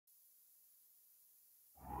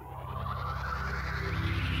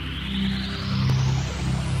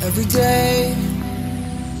Every day,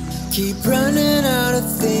 keep running out of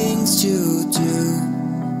things to do.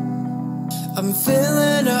 I'm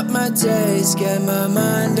filling up my days, get my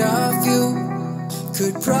mind off you.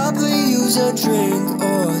 Could probably use a drink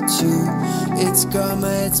or two. It's got my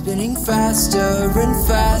head spinning faster and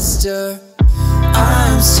faster.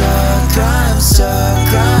 I'm stuck, I'm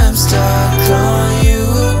stuck, I'm stuck on you.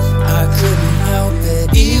 I couldn't help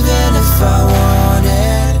it, even if I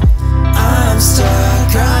wanted. I'm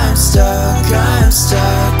stuck, I'm stuck, I'm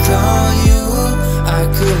stuck on you. I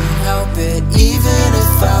couldn't help it, even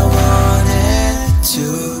if I wanted to.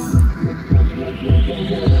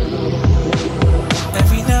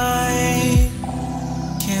 Every night,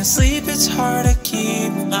 can't sleep, it's hard to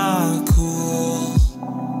keep my cool.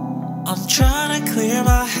 I'm trying to clear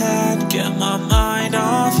my head, get my mind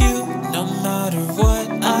off you. No matter what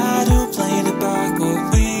I do, playing it back,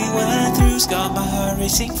 what we went through's got my heart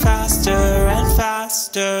racing faster and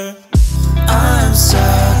faster. I'm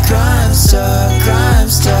stuck, I'm stuck, I'm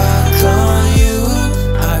stuck on you.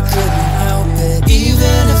 I couldn't help it,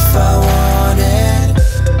 even if I wanted.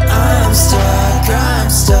 I'm stuck, I'm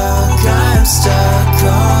stuck, I'm stuck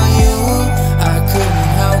on you. I couldn't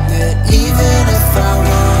help it, even if I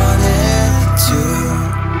wanted to.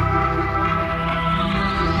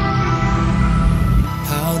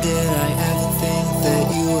 How did I ever think that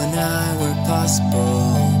you and I were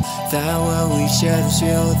possible? That what we shared was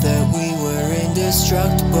real, that we were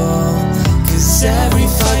indestructible. Cause every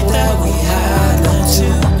fight that we had led to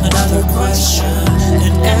another question,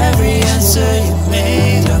 and every answer you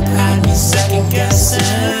made up had me second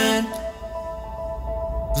guessing.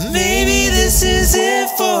 Maybe this is it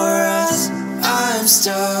for us. I'm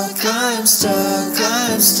stuck, I'm stuck,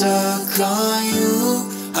 I'm stuck on you.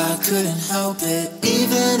 I couldn't help it,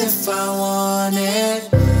 even if I wanted.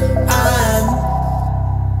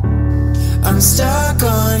 I'm stuck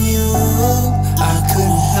on you. I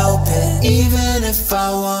couldn't help it, even if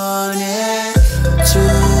I wanted to.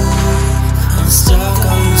 I'm stuck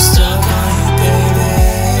on you, baby.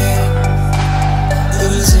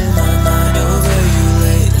 Losing my mind over you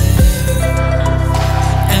lately,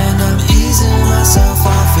 and I'm easing myself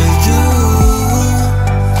off of you.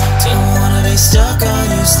 Don't wanna be stuck on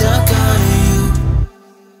you, stuck on you.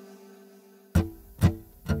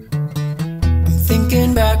 I'm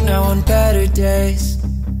thinking back now on better days,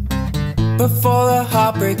 before the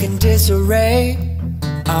heartbreak and disarray.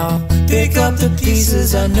 I'll pick up the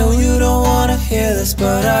pieces. I know you don't wanna hear this,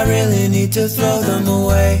 but I really need to throw them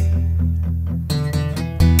away.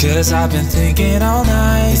 Cause I've been thinking all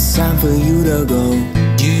night, it's time for you to go.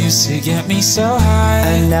 You used to get me so high,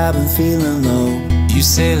 and I've been feeling low. You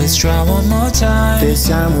say let's try one more time, this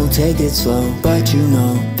time we'll take it slow. But you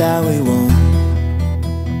know that we won't.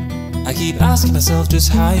 I keep asking myself just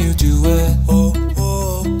how you do it. Oh,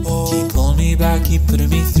 oh, oh. Keep pulling me back, keep putting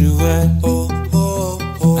me through it. Oh, oh,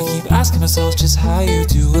 oh. I keep asking myself just how you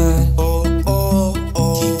do it. Oh, oh,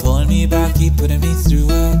 oh. Keep pulling me back, keep putting me through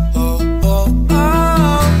it. Oh, oh,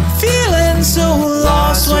 oh. Feeling so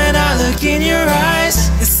lost when I look in your eyes,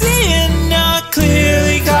 seeing not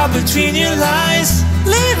clearly, caught between your lies.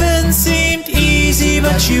 Living seemed easy,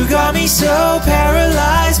 but you got me so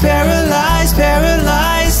paralyzed, paralyzed,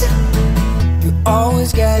 paralyzed. You're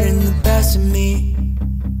always getting the best of me,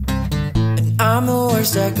 and I'm the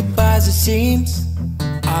worst at goodbyes it seems.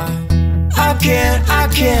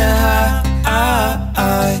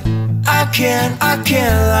 I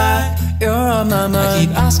can't lie. You're on my mind. I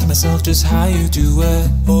keep asking myself just how you do it.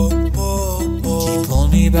 Oh, oh, oh. Keep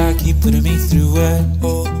pulling me back, keep putting me through it.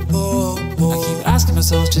 Oh, oh, oh. I keep asking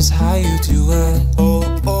myself just how you do it. Oh,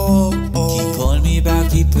 oh, oh. Keep pulling me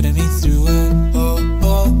back, keep putting me through it. Oh,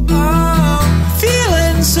 oh, oh.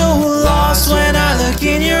 Feeling so lost when I look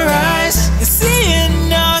in your eyes, seeing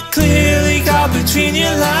not clearly, caught between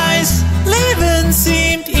your lies. Living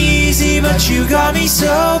seemed easy, but you got me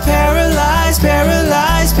so paralyzed,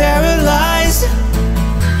 paralyzed, paralyzed.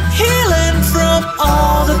 Healing from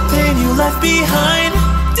all the pain you left behind,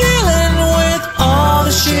 dealing with all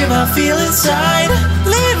the shame I feel inside.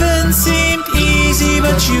 Living seemed easy,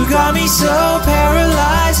 but you got me so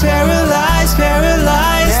paralyzed, paralyzed,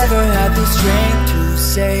 paralyzed. Never had the strength to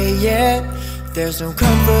say it, there's no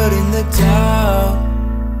comfort in the doubt.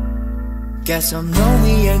 Guess I'm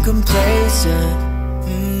lonely and complacent.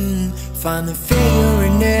 Finally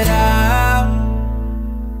figuring it out.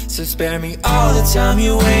 So spare me all the time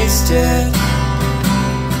you wasted,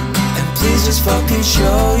 and please just fucking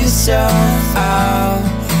show yourself out.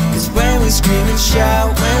 Cause when we scream and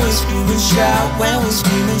shout, when we scream and shout, when we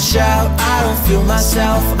scream and shout, I don't feel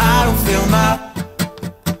myself, I don't feel my.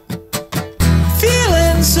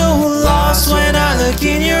 Feeling so lost when I look look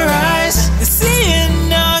in your eyes, seeing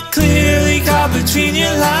not clearly, caught between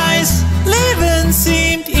your lies. Living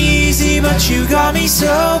seemed easy, but you got me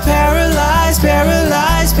so paralyzed,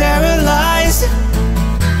 paralyzed, paralyzed.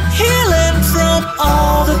 Healing from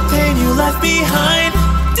all the pain you left behind,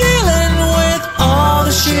 dealing with all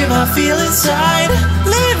the shame I feel inside.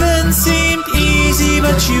 Living seemed easy,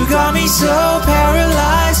 but you got me so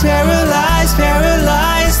paralyzed, paralyzed,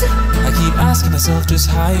 paralyzed. I keep asking myself just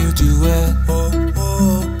how you do it.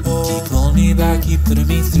 Keep pulling me back, keep putting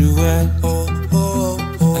me through it.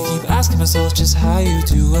 I keep asking myself just how you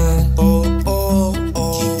do it.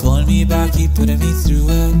 Keep pulling me back, keep putting me through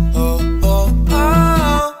it.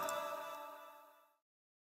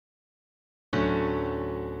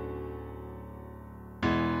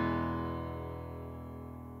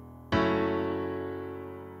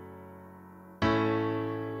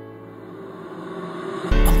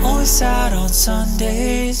 Always sad on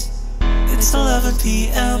Sundays. It's 11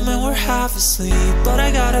 p.m. and we're half asleep, but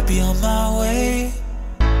I gotta be on my way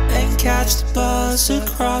and catch the bus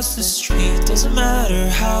across the street. Doesn't matter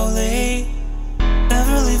how late,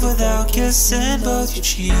 never leave without kissing both your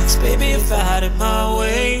cheeks. Baby, if I had it my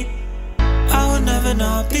way, I would never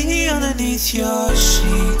not be underneath your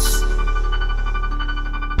sheets.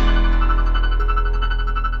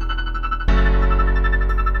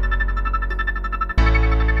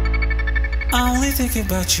 I only think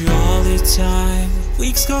about you all the time.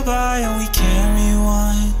 Weeks go by and we can't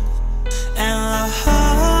rewind, and the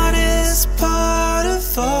hardest part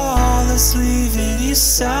of all is leaving your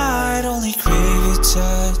side. Only crave your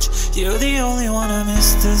touch, you're the only one I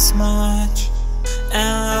miss this much.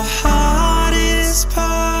 And the hardest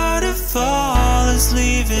part of all is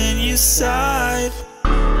leaving your side.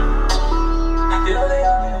 You're the only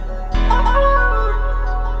one.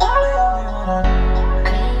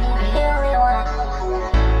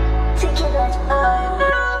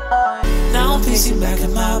 Now I'm pacing back at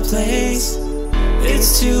my place.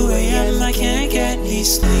 It's 2 a.m. I can't get any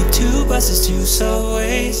sleep. 2 buses, 2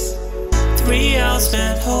 subways, 3 hours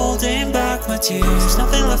spent holding back my tears.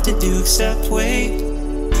 Nothing left to do except wait.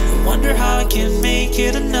 I wonder how I can make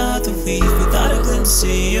it another week without a glimpse of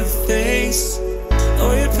your face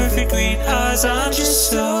or your perfect green eyes. I'm just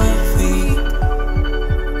so weak.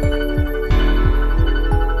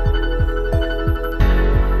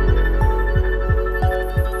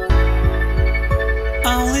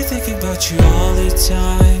 I only think about you all the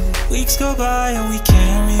time. Weeks go by and we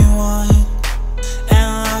can't rewind,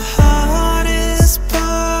 and the hardest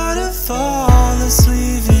part of all is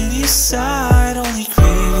leaving your side. Only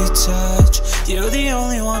crave your touch, you're the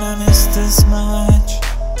only one I miss this much.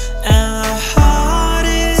 And the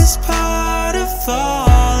hardest part of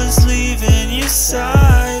all is leaving your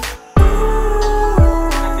side.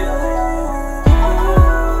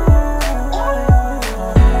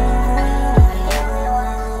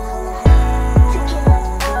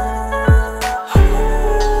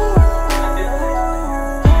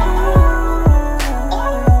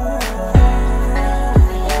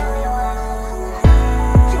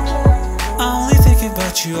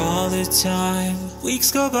 You all the time.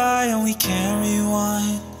 Weeks go by and we can't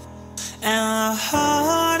rewind, and the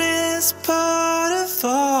hardest part of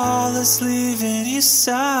all is leaving your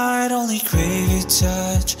side. Only crave your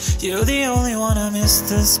touch, you're the only one I miss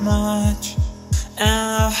this much.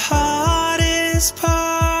 And the hardest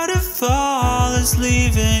part of all is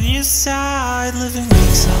leaving your side. Living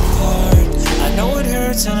weeks apart, I know it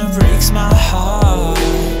hurts and it breaks my heart.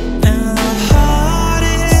 And the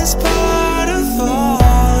hardest part of all,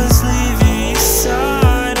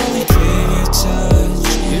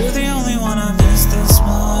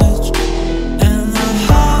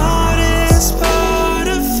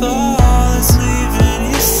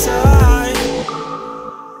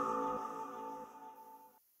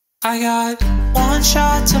 I got 1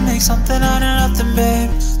 shot to make something out of nothing,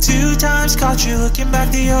 babe. 2 times caught you looking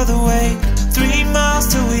back the other way. 3 miles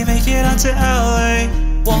till we make it out to LA.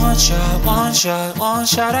 1 shot, 1 shot, 1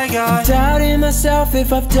 shot I got. Doubting myself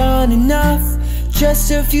if I've done enough.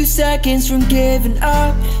 Just a few seconds from giving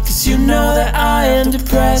up. Cause you know that I am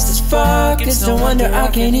depressed as fuck. It's no wonder I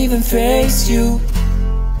can't even face you.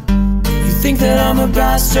 You think that I'm a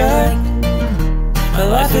bastard, my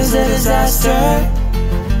life is a disaster.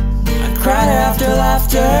 Cried after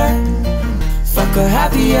laughter, fuck a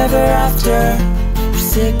happy ever after. You're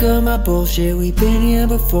sick of my bullshit, we've been here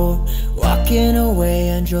before. Walking away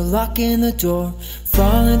and you're locking the door.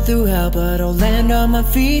 Falling through hell but I'll land on my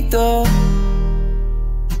feet though.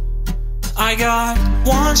 I got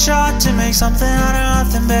 1 shot to make something out of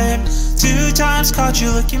nothing, babe. 2 times caught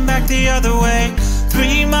you looking back the other way.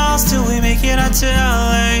 3 miles till we make it out to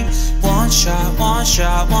LA. One shot, one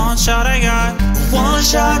shot, one shot I got. One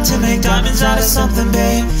shot to make diamonds out of something,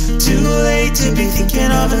 babe. Too late to be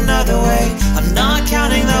thinking of another way. I'm not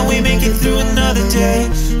counting that we make it through another day.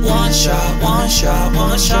 One shot, one shot,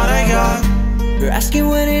 one shot I got. You're asking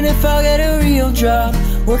when and if I'll get a real job.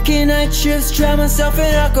 Working night shifts, drown myself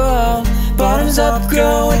in alcohol. Bottoms up,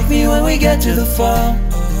 girl, wake me when we get to the fall.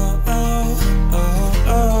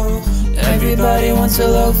 Everybody wants a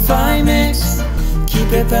lo-fi mix.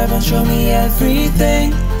 Keep it bad, won't show me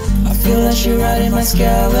everything. I feel like she riding my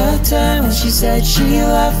skeleton when she said she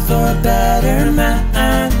left for a better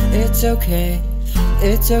man. It's okay,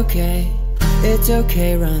 it's okay, it's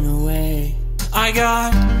okay, run away. I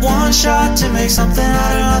got one shot to make something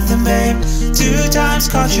out of nothing, babe. 2 times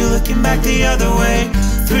caught you looking back the other way.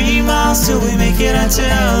 3 miles till we make it out to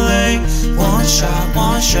LA. One shot,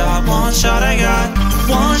 one shot, one shot I got.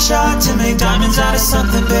 One shot to make diamonds out of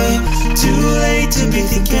something, babe. Too late to be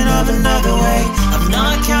thinking of another way. I'm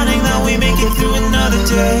not counting that we make it through another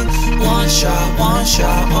day. One shot, one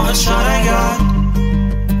shot, one shot I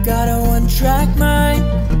got. Got a 1-track mind.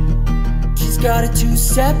 She's got a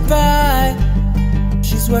 2-step vibe.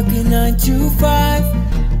 She's working 9 to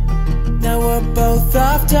 5. Now we're both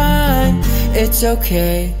off time. It's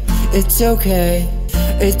okay, it's okay,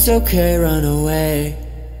 it's okay, run away.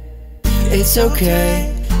 It's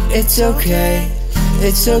okay, it's okay,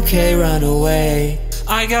 it's okay, run away.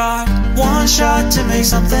 I got one shot to make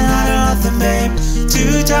something out of nothing, babe.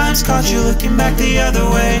 2 times caught you looking back the other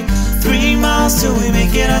way. 3 miles till we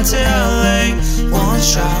make it out to LA. One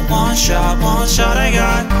shot, one shot, one shot I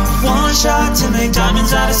got. One shot to make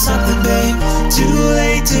diamonds out of something, babe. Too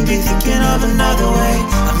late to be thinking of another way.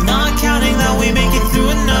 I'm not counting that we make it through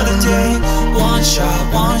another day. One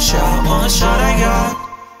shot, one shot, one shot I got.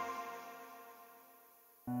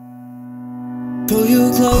 Pull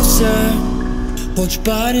you closer, hold your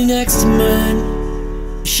body next to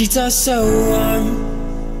mine. Sheets are so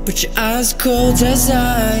warm, but your eyes cold as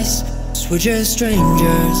ice. 'Cause we're just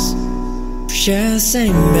strangers, we share the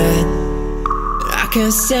same bed. But I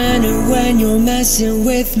can't stand it when you're messing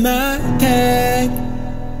with my head.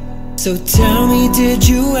 So tell me, did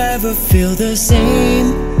you ever feel the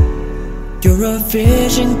same? You're a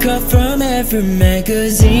vision cut from every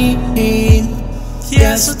magazine.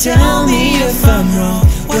 Yeah, so tell me if I'm wrong.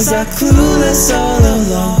 Was I clueless all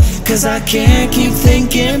along? 'Cause I can't keep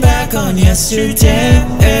thinking back on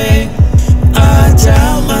yesterday. I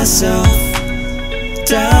doubt myself,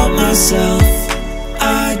 doubt myself.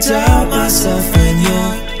 I doubt myself when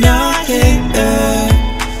you're not here.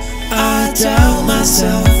 I doubt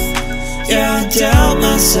myself, yeah, I doubt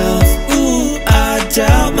myself. Ooh, I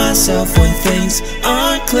doubt myself when things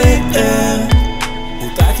aren't clear.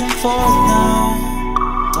 We're back and forth now.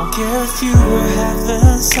 Don't care if you were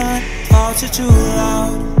heaven sent, thoughts are too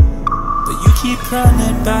loud. But you keep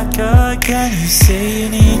running back again. You say you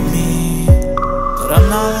need me, but I'm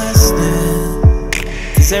not listening.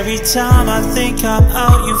 'Cause every time I think I'm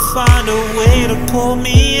out, you find a way to pull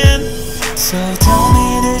me in. So tell me,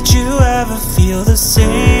 did you ever feel the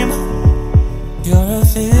same? You're a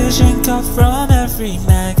vision cut from every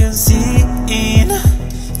magazine.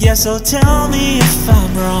 Yeah, so tell me if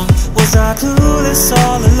I'm wrong. Was I clueless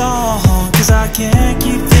all along? 'Cause I can't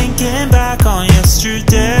keep thinking back on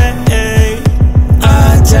yesterday.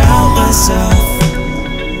 I doubt myself,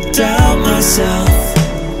 doubt myself.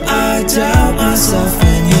 I doubt myself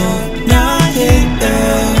when you're not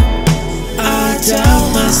here. I doubt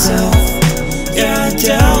myself, yeah, I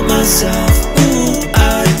doubt myself. Ooh,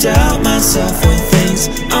 I doubt myself when things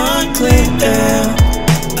aren't clear.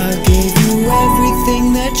 I gave you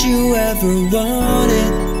everything that you ever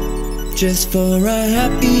wanted, just for a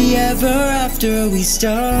happy ever after we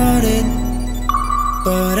started.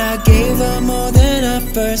 But I gave her more than I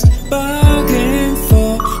first bargained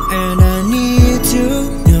for. And I need to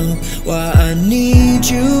know why I need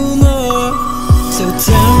you more. So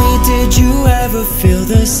tell me, did you ever feel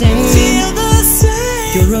the same? Feel the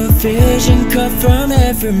same. You're a vision cut from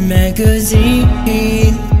every magazine.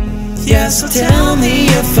 Yeah, so tell me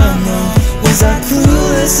if I'm wrong. Was I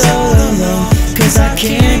clueless all along? 'Cause I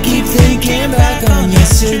can't keep thinking back on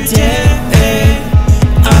yesterday.